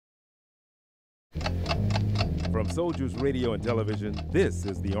From Soldiers Radio and Television, this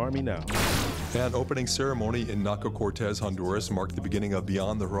is the Army Now. An opening ceremony in Naco Cortez, Honduras marked the beginning of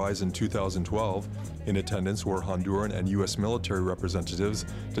Beyond the Horizon 2012. In attendance were Honduran and U.S. military representatives,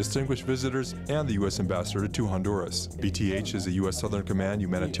 distinguished visitors, and the U.S. ambassador to Honduras. BTH is a U.S. Southern Command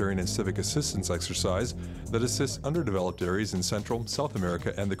humanitarian and civic assistance exercise that assists underdeveloped areas in Central, South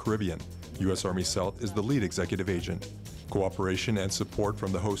America, and the Caribbean. U.S. Army South is the lead executive agent. Cooperation and support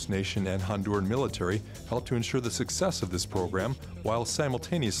from the host nation and Honduran military help to ensure the success of this program while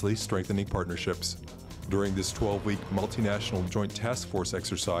simultaneously strengthening partnerships. During this 12-week multinational joint task force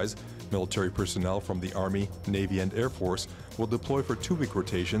exercise, military personnel from the Army, Navy, and Air Force will deploy for 2-week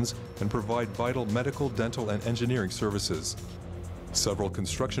rotations and provide vital medical, dental, and engineering services. Several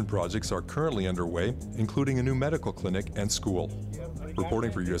construction projects are currently underway, including a new medical clinic and school.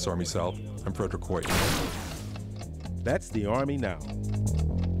 Reporting for U.S. Army South, I'm Frederick Hoyt. That's the Army Now.